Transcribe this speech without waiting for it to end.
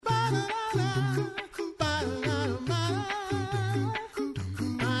You're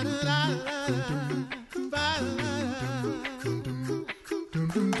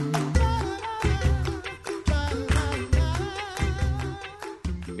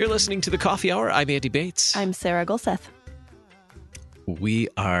listening to The Coffee Hour. I'm Andy Bates. I'm Sarah Gulseth.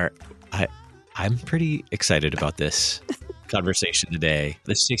 I'm pretty excited about this conversation today.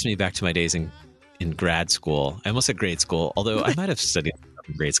 This takes me back to my days in grad school. I almost said grade school, although I might have studied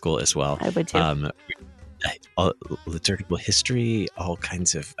in grade school as well. I would too. Liturgical history, all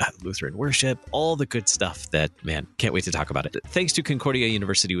kinds of Lutheran worship, all the good stuff that, man, can't wait to talk about it. Thanks to Concordia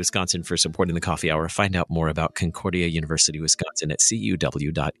University, Wisconsin for supporting the Coffee Hour. Find out more about Concordia University, Wisconsin at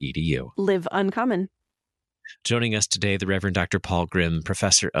cuw.edu. Live uncommon. Joining us today, the Reverend Dr. Paul Grime,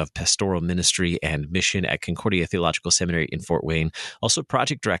 professor of Pastoral Ministry and Mission at Concordia Theological Seminary in Fort Wayne, also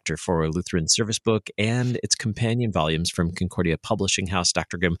project director for Lutheran Service Book and its companion volumes from Concordia Publishing House.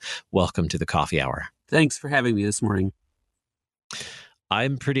 Dr. Grime, welcome to the Coffee Hour. Thanks for having me this morning.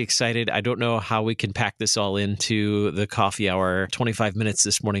 I'm pretty excited. I don't know how we can pack this all into the Coffee Hour, 25 minutes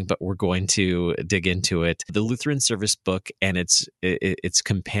this morning, but we're going to dig into it. The Lutheran Service Book and its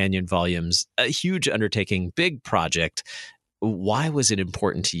companion volumes, a huge undertaking, big project. Why was it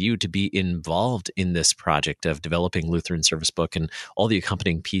important to you to be involved in this project of developing Lutheran Service Book and all the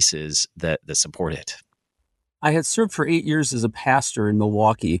accompanying pieces that support it? I had served for 8 years as a pastor in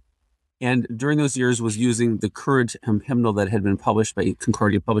Milwaukee, and during those years was using the current hymnal that had been published by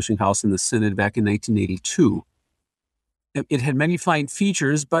Concordia Publishing House in the Synod back in 1982. It had many fine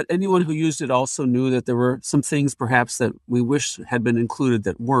features, but anyone who used it also knew that there were some things perhaps that we wish had been included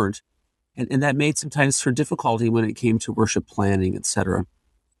that weren't, and that made sometimes for difficulty when it came to worship planning, etc.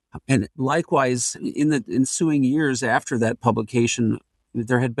 And likewise, in the ensuing years after that publication,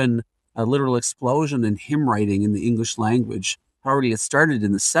 there had been a literal explosion in hymn writing in the English language. Already it started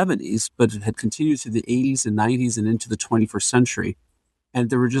in the 70s, but it had continued through the 80s and 90s and into the 21st century.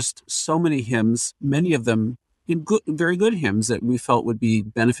 And there were just so many hymns, many of them very good hymns that we felt would be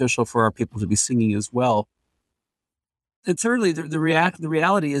beneficial for our people to be singing as well. And thirdly, the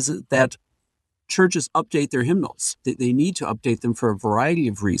reality is that churches update their hymnals. They need to update them for a variety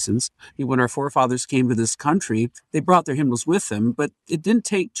of reasons. When our forefathers came to this country, they brought their hymnals with them, but it didn't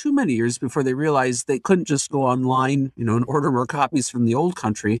take too many years before they realized they couldn't just go online, and order more copies from the old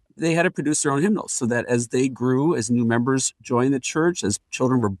country. They had to produce their own hymnals so that as they grew, as new members joined the church, as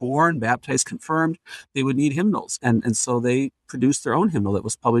children were born, baptized, confirmed, they would need hymnals. And so they produced their own hymnal that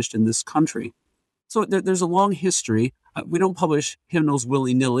was published in this country. So there's a long history. We don't publish hymnals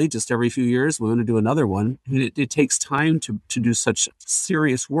willy-nilly just every few years. We want to do another one. It takes time to do such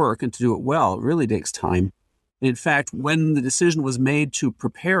serious work and to do it well. It really takes time. In fact, when the decision was made to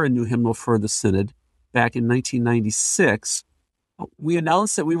prepare a new hymnal for the Synod back in 1996, we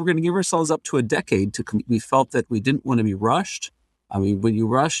announced that we were going to give ourselves up to a decade. We felt that we didn't want to be rushed. When you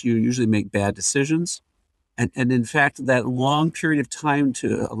rush, you usually make bad decisions. And in fact, that long period of time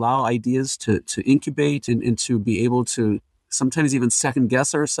to allow ideas to incubate and to be able to sometimes even second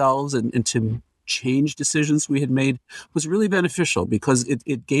guess ourselves and to change decisions we had made was really beneficial because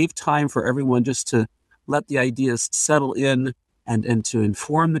it gave time for everyone just to let the ideas settle in and to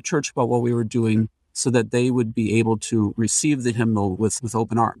inform the church about what we were doing so that they would be able to receive the hymnal with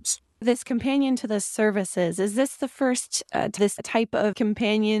open arms. This companion to the services, is this the first this type of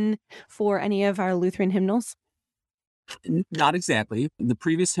companion for any of our Lutheran hymnals? Not exactly. The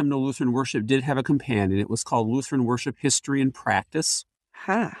previous hymnal, Lutheran Worship, did have a companion. It was called Lutheran Worship History and Practice.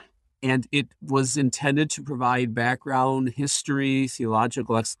 And it was intended to provide background, history,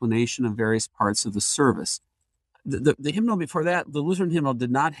 theological explanation of various parts of the service. The hymnal before that, the Lutheran hymnal,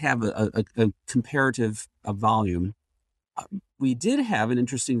 did not have a comparative volume. We did have an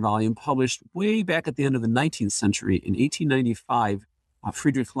interesting volume published way back at the end of the 19th century. In 1895,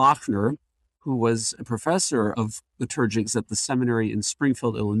 Friedrich Lochner, who was a professor of liturgics at the seminary in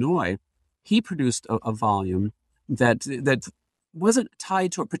Springfield, Illinois, he produced a volume that wasn't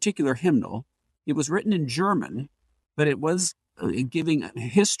tied to a particular hymnal. It was written in German, but it was giving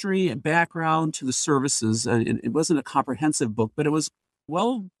history and background to the services. And it wasn't a comprehensive book, but it was a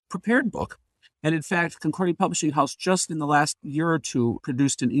well-prepared book. And in fact, Concordia Publishing House just in the last year or two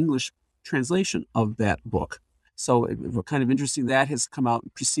produced an English translation of that book. So it's kind of interesting that has come out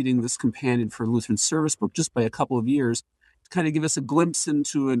preceding this companion for Lutheran Service Book just by a couple of years to kind of give us a glimpse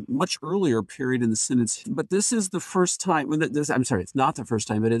into a much earlier period in the synods. But this is the first time, it's not the first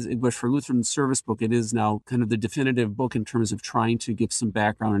time, but for Lutheran Service Book, it is now kind of the definitive book in terms of trying to give some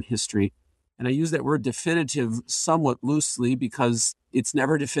background and history. And I use that word definitive somewhat loosely because it's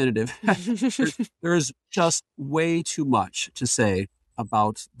never definitive. There's just way too much to say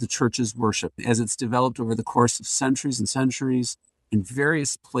about the church's worship as it's developed over the course of centuries and centuries in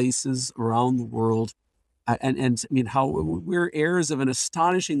various places around the world. And I mean, how we're heirs of an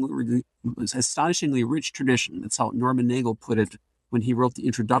astonishingly rich tradition. That's how Norman Nagel put it when he wrote the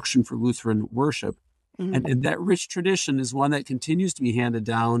introduction for Lutheran worship. And that rich tradition is one that continues to be handed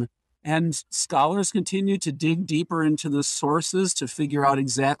down. And scholars continue to dig deeper into the sources to figure out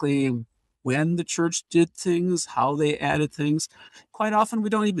exactly when the church did things, how they added things. Quite often we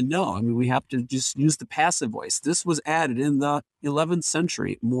don't even know. I mean, we have to just use the passive voice. This was added in the 11th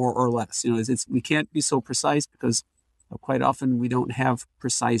century, more or less. We can't be so precise because quite often we don't have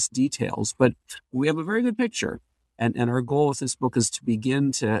precise details, but we have a very good picture. And our goal with this book is to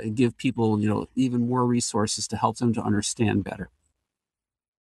begin to give people, even more resources to help them to understand better.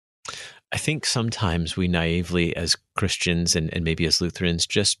 I think sometimes we naively, as Christians and maybe as Lutherans,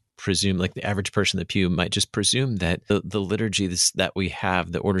 just presume, like the average person in the pew might just presume that the liturgy that we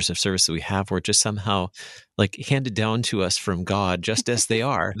have, the orders of service that we have, were just somehow like handed down to us from God just as they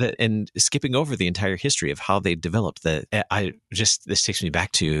are, and skipping over the entire history of how they developed. This takes me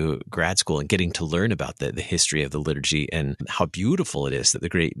back to grad school and getting to learn about the history of the liturgy and how beautiful it is, that the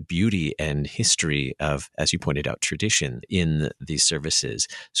great beauty and history of, as you pointed out, tradition in these services.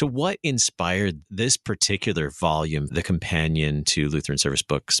 So what inspired this particular volume, the companion to Lutheran Service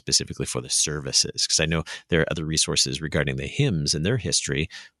Book, specifically for the services? Because I know there are other resources regarding the hymns and their history.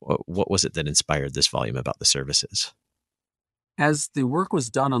 What was it that inspired this volume about the services? As the work was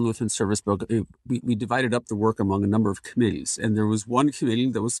done on Lutheran Service Book, we divided up the work among a number of committees. And there was one committee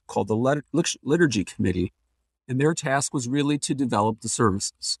that was called the Liturgy Committee. And their task was really to develop the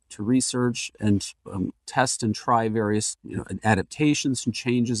services, to research and test and try various adaptations and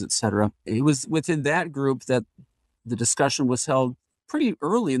changes, etc. It was within that group that the discussion was held pretty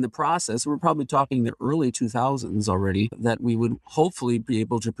early in the process. We're probably talking the early 2000s already, that we would hopefully be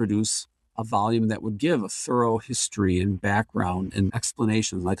able to produce a volume that would give a thorough history and background and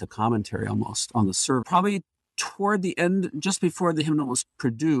explanation, like a commentary almost, on the service. Probably toward the end, just before the hymnal was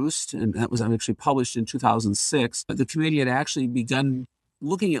produced, and that was actually published in 2006, the committee had actually begun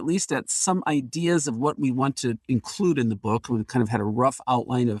looking at least at some ideas of what we want to include in the book. We kind of had a rough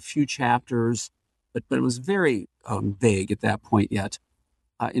outline of a few chapters, but it was very vague at that point yet.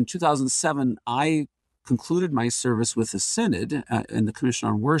 In 2007, I concluded my service with the Synod and the Commission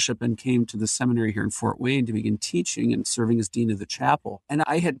on Worship and came to the seminary here in Fort Wayne to begin teaching and serving as dean of the chapel. And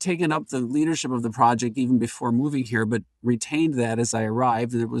I had taken up the leadership of the project even before moving here, but retained that as I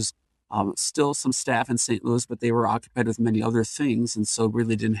arrived. There was still some staff in St. Louis, but they were occupied with many other things, and so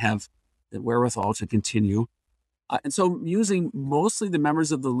really didn't have the wherewithal to continue. And so using mostly the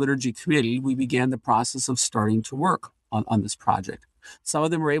members of the liturgy committee, we began the process of starting to work on this project. Some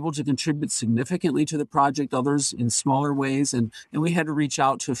of them were able to contribute significantly to the project, others in smaller ways, and we had to reach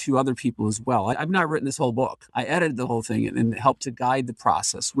out to a few other people as well. I've not written this whole book. I edited the whole thing and helped to guide the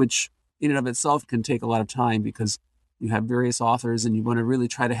process, which in and of itself can take a lot of time because you have various authors and you want to really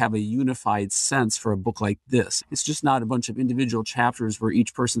try to have a unified sense for a book like this. It's just not a bunch of individual chapters where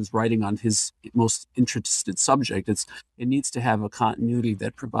each person's writing on his most interested subject. It needs to have a continuity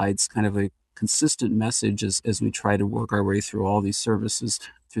that provides kind of a consistent message as we try to work our way through all these services,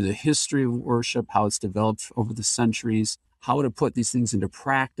 through the history of worship, how it's developed over the centuries, how to put these things into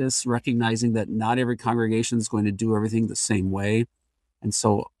practice, recognizing that not every congregation is going to do everything the same way. And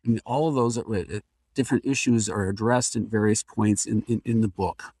so all of those different issues are addressed at various points in the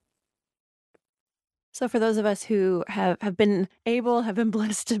book. So for those of us who have been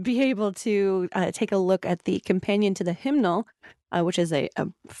blessed to be able to take a look at the companion to the hymnal, which is a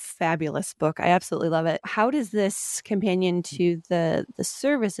fabulous book. I absolutely love it. How does this companion to the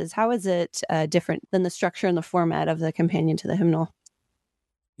services, how is it different than the structure and the format of the companion to the hymnal?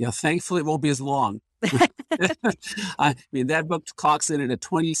 Yeah, thankfully it won't be as long. I mean, that book clocks in at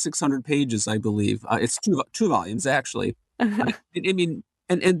 2,600 pages, I believe. It's two volumes, actually. I mean,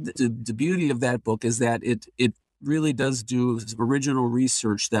 and the beauty of that book is that it really does do original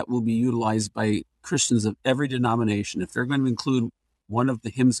research that will be utilized by Christians of every denomination. If they're going to include one of the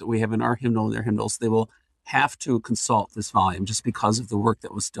hymns that we have in our hymnal and their hymnals, they will have to consult this volume just because of the work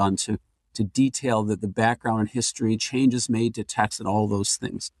that was done to detail the background and history, changes made to text, and all those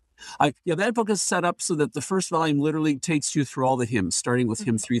things. That book is set up so that the first volume literally takes you through all the hymns, starting with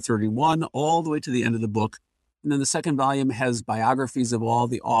hymn 331 all the way to the end of the book. And then the second volume has biographies of all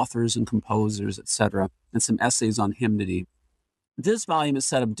the authors and composers, etc., and some essays on hymnody. This volume is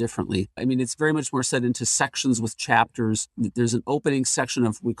set up differently. I mean, it's very much more set into sections with chapters. There's an opening section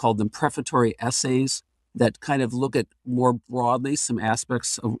of, we call them prefatory essays, that kind of look at more broadly some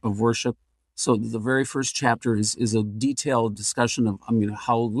aspects of worship. So the very first chapter is a detailed discussion of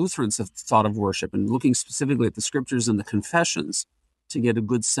how Lutherans have thought of worship, and looking specifically at the scriptures and the confessions to get a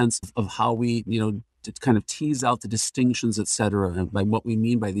good sense of how we, to kind of tease out the distinctions, et cetera, by what we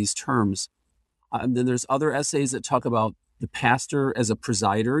mean by these terms. And then there's other essays that talk about the pastor as a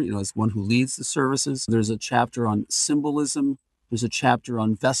presider, as one who leads the services. There's a chapter on symbolism. There's a chapter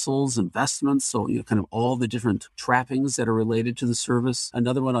on vessels and vestments, so kind of all the different trappings that are related to the service.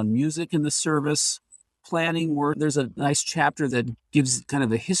 Another one on music in the service, planning work. There's a nice chapter that gives kind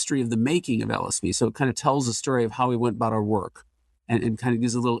of a history of the making of LSB, so it kind of tells the story of how we went about our work, and kind of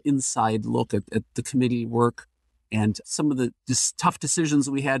gives a little inside look at the committee work and some of the tough decisions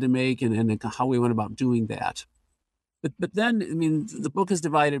we had to make and how we went about doing that. But then, the book is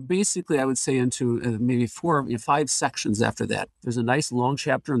divided basically, I would say, into maybe 5 sections after that. There's a nice long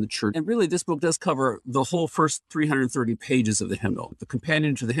chapter on the church. And really, this book does cover the whole first 330 pages of the hymnal. The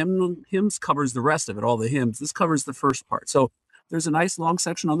companion to the hymns covers the rest of it, all the hymns. This covers the first part. So there's a nice long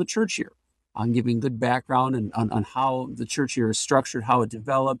section on the church year, on giving good background and on how the church year is structured, how it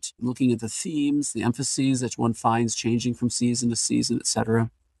developed, looking at the themes, the emphases that one finds changing from season to season, et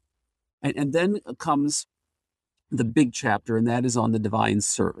cetera. And then comes the big chapter, and that is on the divine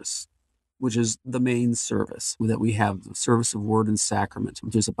service, which is the main service that we have, the service of word and sacrament,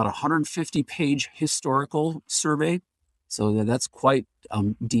 which is about a 150-page historical survey. So that's quite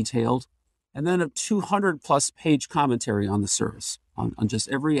detailed. And then a 200-plus page commentary on the service, on just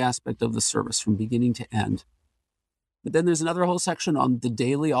every aspect of the service from beginning to end. But then there's another whole section on the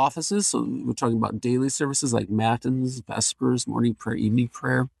daily offices. So we're talking about daily services like matins, vespers, morning prayer, evening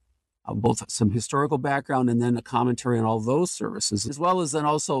prayer. Both some historical background and then a commentary on all those services, as well as then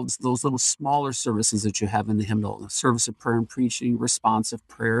also those little smaller services that you have in the hymnal, the service of prayer and preaching, responsive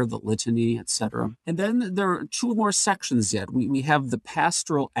prayer, the litany, etc. And then there are 2 more sections yet. We have the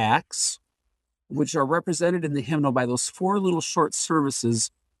pastoral acts, which are represented in the hymnal by those 4 little short services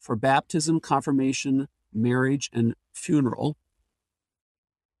for baptism, confirmation, marriage, and funeral.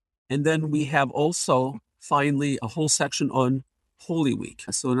 And then we have also, finally, a whole section on Holy Week.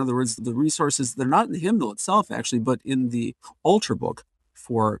 So in other words, the resources, they're not in the hymnal itself, actually, but in the altar book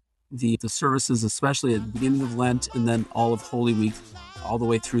for the services, especially at the beginning of Lent and then all of Holy Week, all the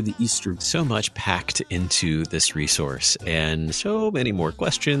way through the Easter. So much packed into this resource, and so many more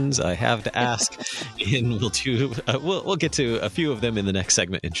questions I have to ask. And we'll get to a few of them in the next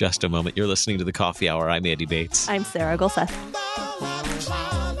segment in just a moment. You're listening to the Coffee Hour. I'm Andy Bates. I'm Sarah Gulseth.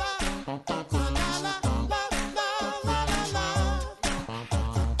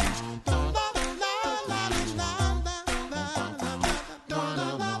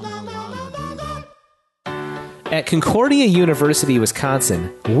 At Concordia University,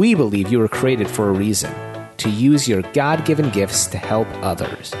 Wisconsin, we believe you were created for a reason, to use your God-given gifts to help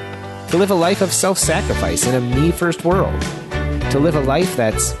others, to live a life of self-sacrifice in a me-first world, to live a life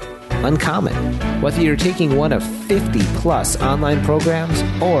that's uncommon. Whether you're taking one of 50-plus online programs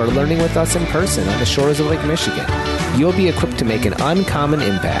or learning with us in person on the shores of Lake Michigan, you'll be equipped to make an uncommon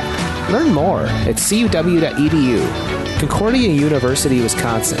impact. Learn more at cuw.edu. Concordia University,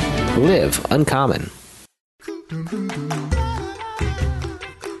 Wisconsin. Live uncommon.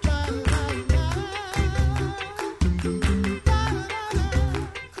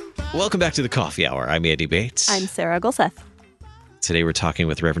 Welcome back to the Coffee Hour. I'm Andy Bates. I'm Sarah Gulseth. Today we're talking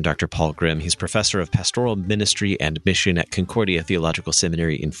with Reverend Dr. Paul Grime. He's professor of Pastoral Ministry and Mission at Concordia Theological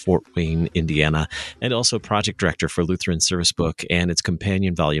Seminary in Fort Wayne, Indiana, and also project director for Lutheran Service Book and its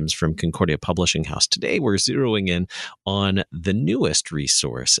companion volumes from Concordia Publishing House. Today we're zeroing in on the newest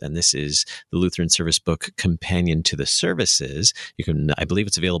resource, and this is the Lutheran Service Book Companion to the Services. I believe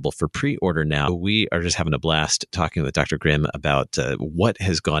it's available for pre-order now. We are just having a blast talking with Dr. Grime about what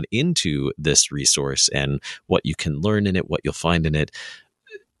has gone into this resource and what you can learn in it, what you'll find in it.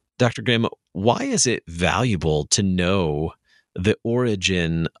 Dr. Grime, why is it valuable to know the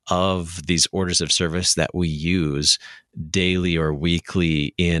origin of these orders of service that we use daily or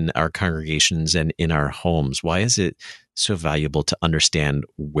weekly in our congregations and in our homes? Why is it so valuable to understand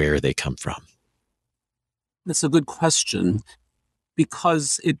where they come from? That's a good question,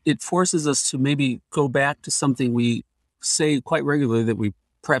 because it forces us to maybe go back to something we say quite regularly that we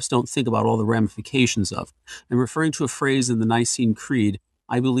perhaps don't think about all the ramifications of. And referring to a phrase in the Nicene Creed,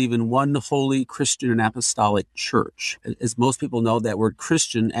 I believe in one holy Christian and apostolic church. As most people know, that word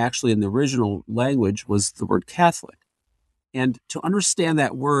Christian actually in the original language was the word Catholic. And to understand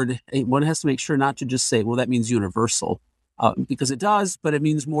that word, one has to make sure not to just say, well, that means universal, because it does, but it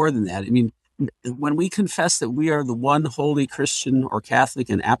means more than that. I mean, when we confess that we are the one holy Christian or Catholic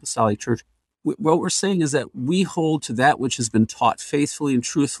and apostolic church, what we're saying is that we hold to that which has been taught faithfully and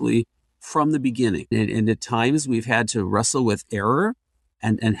truthfully from the beginning. And at times we've had to wrestle with error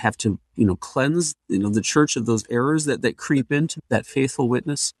and have to, cleanse, the church of those errors that creep into that faithful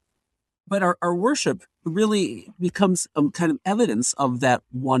witness. But our worship really becomes kind of evidence of that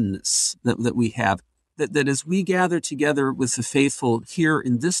oneness that we have. That as we gather together with the faithful here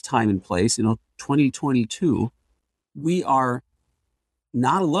in this time and place, 2022, we are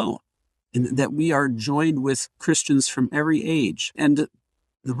not alone, and that we are joined with Christians from every age. And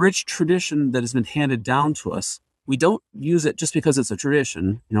the rich tradition that has been handed down to us, we don't use it just because it's a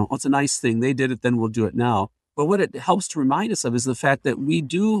tradition. It's a nice thing. They did it, then we'll do it now. But what it helps to remind us of is the fact that we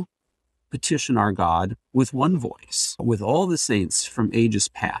do petition our God with one voice, with all the saints from ages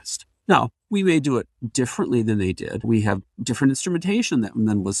past. Now, we may do it differently than they did. We have different instrumentation that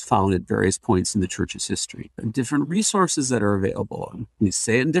then was found at various points in the church's history, different resources that are available. We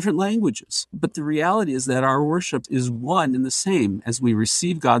say it in different languages. But the reality is that our worship is one and the same as we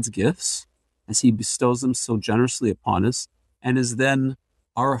receive God's gifts, as he bestows them so generously upon us, and as then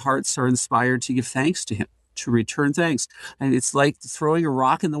our hearts are inspired to give thanks to him, to return thanks. And it's like throwing a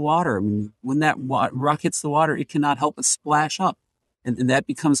rock in the water. I mean, when that rock hits the water, it cannot help but splash up. And that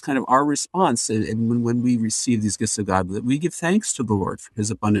becomes kind of our response. And when we receive these gifts of God, that we give thanks to the Lord for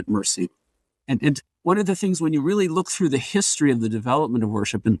his abundant mercy. And one of the things, when you really look through the history of the development of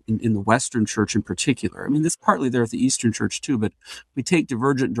worship in the Western church in particular, I mean, it's partly there at the Eastern church too, but we take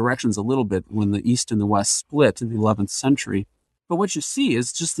divergent directions a little bit when the East and the West split in the 11th century. But what you see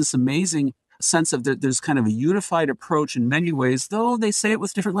is just this amazing sense of there's kind of a unified approach in many ways, though they say it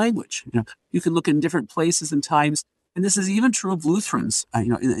with different language. You can look in different places and times. And this is even true of Lutherans,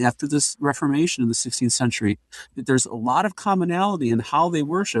 after this Reformation in the 16th century, that there's a lot of commonality in how they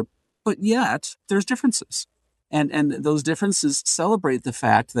worship, but yet there's differences. And those differences celebrate the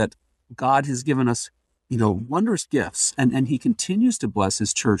fact that God has given us, wondrous gifts, and he continues to bless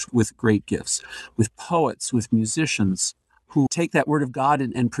his church with great gifts, with poets, with musicians who take that word of God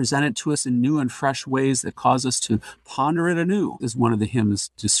and present it to us in new and fresh ways that cause us to ponder it anew, as one of the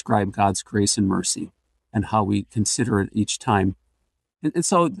hymns describe God's grace and mercy, and how we consider it each time. And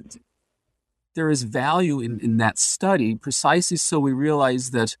so there is value in that study, precisely so we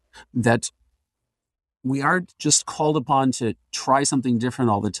realize that we aren't just called upon to try something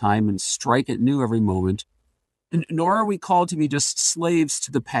different all the time and strike it new every moment, nor are we called to be just slaves to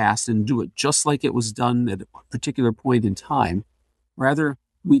the past and do it just like it was done at a particular point in time. Rather,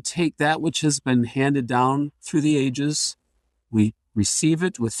 we take that which has been handed down through the ages, we receive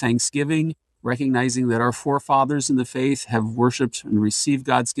it with thanksgiving, recognizing that our forefathers in the faith have worshiped and received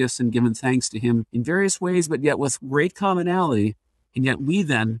God's gifts and given thanks to him in various ways, but yet with great commonality. And yet we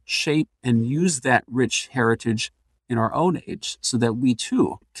then shape and use that rich heritage in our own age so that we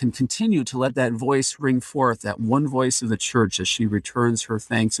too can continue to let that voice ring forth, that one voice of the church as she returns her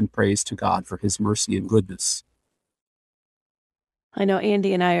thanks and praise to God for his mercy and goodness. I know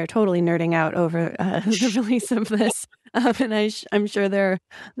Andy and I are totally nerding out over the release of this, and I'm sure there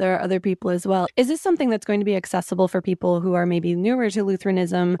are other people as well. Is this something that's going to be accessible for people who are maybe newer to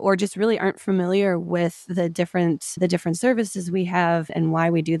Lutheranism or just really aren't familiar with the different services we have and why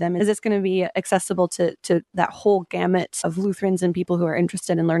we do them? Is this going to be accessible to that whole gamut of Lutherans and people who are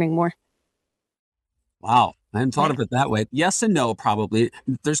interested in learning more? Wow, I hadn't thought of it that way. Yes and no, probably.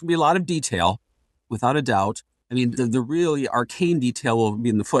 There's going to be a lot of detail, without a doubt. I mean, the really arcane detail will be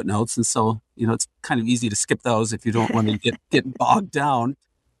in the footnotes, and so, it's kind of easy to skip those if you don't want to get bogged down.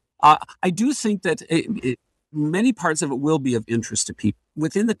 I do think that many parts of it will be of interest to people.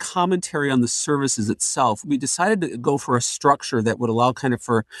 Within the commentary on the services itself, we decided to go for a structure that would allow kind of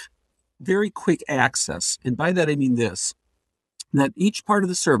for very quick access. And by that, I mean this, that each part of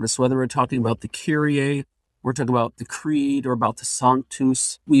the service, whether we're talking about the Kyrie, we're talking about the Creed, or about the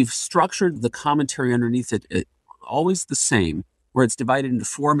Sanctus, we've structured the commentary underneath it always the same, where it's divided into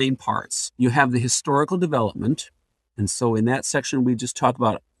four main parts. You have the historical development. And so in that section, we just talk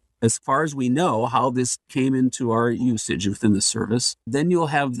about, as far as we know, how this came into our usage within the service. Then you'll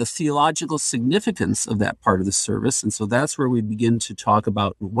have the theological significance of that part of the service. And so that's where we begin to talk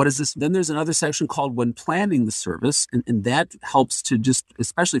about what is this. Then there's another section called When Planning the Service. And that helps to just,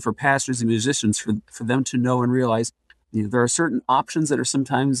 especially for pastors and musicians, for them to know and realize there are certain options that are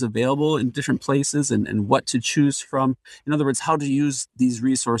sometimes available in different places and what to choose from. In other words, how to use these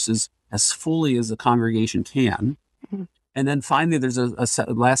resources as fully as the congregation can. Mm-hmm. And then finally, there's a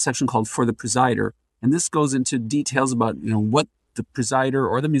last section called For the Presider. And this goes into details about, what the presider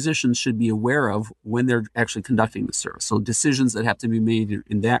or the musicians should be aware of when they're actually conducting the service. So decisions that have to be made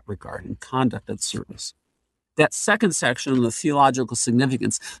in that regard, in conduct of the service. That second section on the theological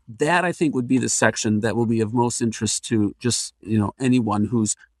significance, that I think would be the section that will be of most interest to just, anyone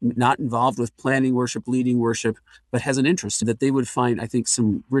who's not involved with planning worship, leading worship, but has an interest, that they would find, I think,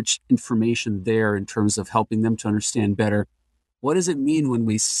 some rich information there in terms of helping them to understand better what does it mean when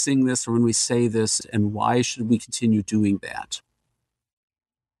we sing this or when we say this, and why should we continue doing that?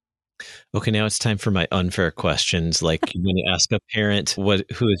 Okay, now it's time for my unfair questions. Like when you ask a parent, who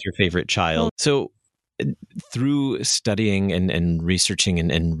is your favorite child? So through studying and researching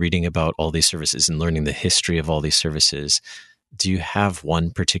and reading about all these services and learning the history of all these services, do you have one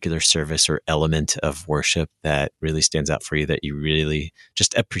particular service or element of worship that really stands out for you that you really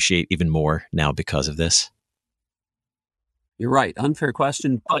just appreciate even more now because of this? You're right. Unfair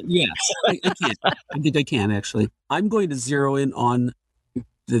question. But yes, I can. I think I can, actually. I'm going to zero in on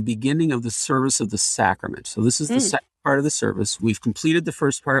the beginning of the service of the sacrament. So this is the second part of the service. We've completed the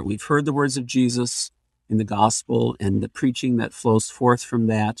first part. We've heard the words of Jesus in the gospel and the preaching that flows forth from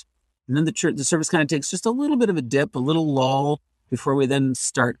that. And then the service kind of takes just a little bit of a dip, a little lull, before we then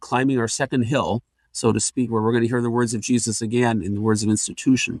start climbing our second hill, so to speak, where we're going to hear the words of Jesus again in the words of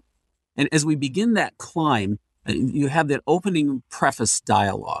institution. And as we begin that climb, you have that opening preface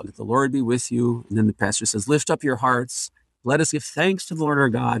dialogue. The Lord be with you. And then the pastor says, lift up your hearts. Let us give thanks to the Lord our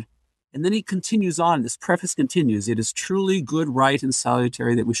God. And then he continues on. This preface continues. It is truly good, right, and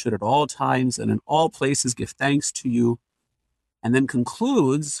salutary that we should at all times and in all places give thanks to you. And then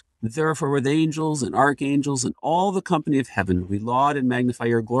concludes, therefore with angels and archangels and all the company of heaven, we laud and magnify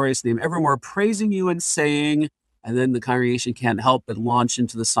your glorious name, evermore praising you and saying, and then the congregation can't help but launch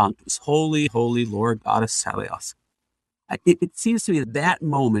into the Sanctus. Holy, holy Lord God of Sabaoth. It seems to me that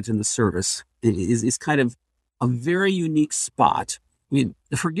moment in the service is kind of a very unique spot. I mean,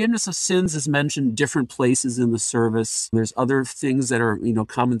 the forgiveness of sins is mentioned in different places in the service. There's other things that are,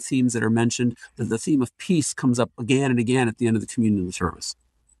 common themes that are mentioned. The theme of peace comes up again and again at the end of the communion service.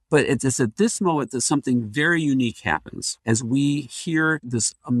 But it's at this moment that something very unique happens as we hear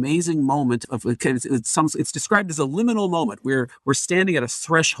this amazing moment of, it's described as a liminal moment where we're standing at a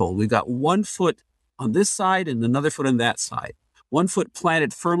threshold. We've got one foot on this side and another foot on that side. One foot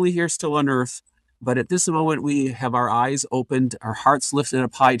planted firmly here still on earth. But at this moment, we have our eyes opened, our hearts lifted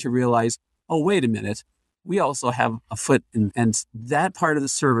up high to realize, oh, wait a minute, we also have a foot. And that part of the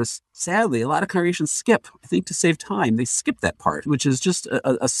service, sadly, a lot of congregations skip. I think to save time, they skip that part, which is just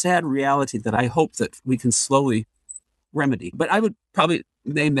a sad reality that I hope that we can slowly remedy. But I would probably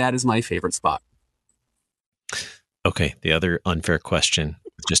name that as my favorite spot. Okay, the other unfair question,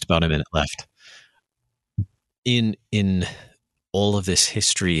 just about a minute left. In all of this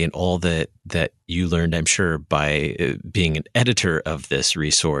history and all that you learned, I'm sure, by being an editor of this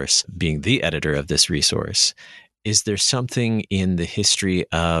resource, being the editor of this resource, is there something in the history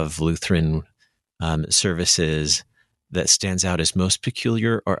of Lutheran services that stands out as most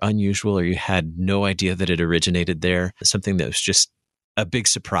peculiar or unusual, or you had no idea that it originated there? Something that was just a big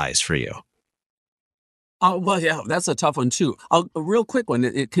surprise for you? Well, yeah, that's a tough one, too. A real quick one.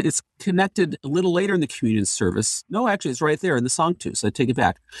 It's connected a little later in the communion service. No, actually, it's right there in the Sanctus. I take it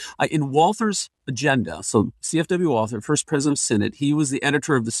back. In Walther's agenda, so C.F.W. Walther, first president of Synod, he was the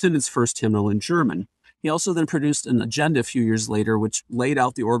editor of the Synod's first hymnal in German. He also then produced an agenda a few years later, which laid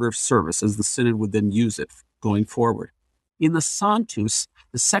out the order of service as the Synod would then use it going forward. In the Sanctus,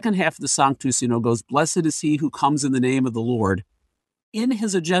 the second half of the Sanctus, goes, blessed is he who comes in the name of the Lord. In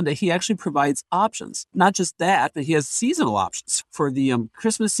his agenda, he actually provides options. Not just that, but he has seasonal options. For the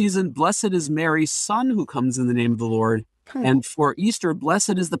Christmas season, blessed is Mary's son who comes in the name of the Lord. And for Easter,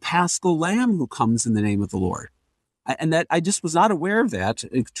 blessed is the Paschal Lamb who comes in the name of the Lord. And that I just was not aware of that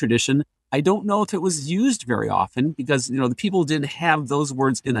tradition. I don't know if it was used very often because, the people didn't have those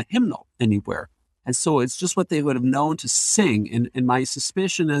words in a hymnal anywhere. And so it's just what they would have known to sing. And my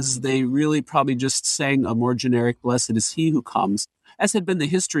suspicion is they really probably just sang a more generic, blessed is he who comes, as had been the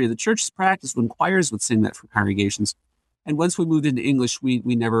history of the church's practice when choirs would sing that for congregations. And once we moved into English, we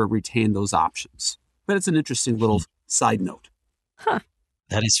never retained those options. But it's an interesting little side note. Huh.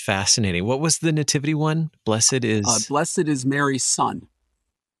 That is fascinating. What was the nativity one? Blessed is Mary's son.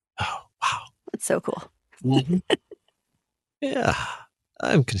 Oh, wow. That's so cool. Mm-hmm. Yeah.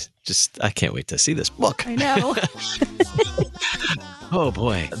 I can't wait to see this book. I know. Oh,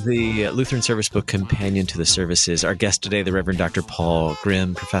 boy. The Lutheran Service Book Companion to the Services. Our guest today, the Reverend Dr. Paul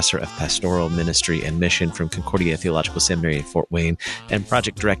Grime, Professor of Pastoral Ministry and Mission from Concordia Theological Seminary in Fort Wayne, and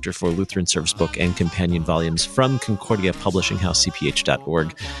Project Director for Lutheran Service Book and Companion Volumes from Concordia Publishing House,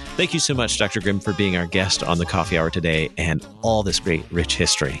 cph.org. Thank you so much, Dr. Grime, for being our guest on the Coffee Hour today and all this great, rich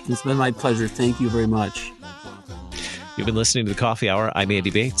history. It's been my pleasure. Thank you very much. You've been listening to the Coffee Hour. I'm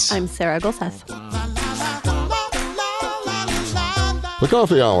Andy Bates. I'm Sarah Golseth. The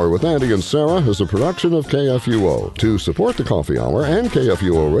Coffee Hour with Andy and Sarah is a production of KFUO. To support the Coffee Hour and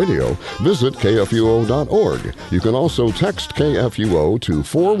KFUO Radio, visit KFUO.org. You can also text KFUO to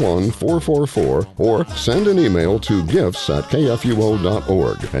 41444 or send an email to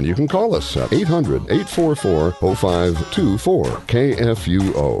gifts@kfuo.org. And you can call us at 800-844-0524.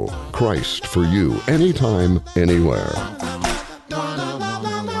 KFUO. Christ for you, anytime, anywhere.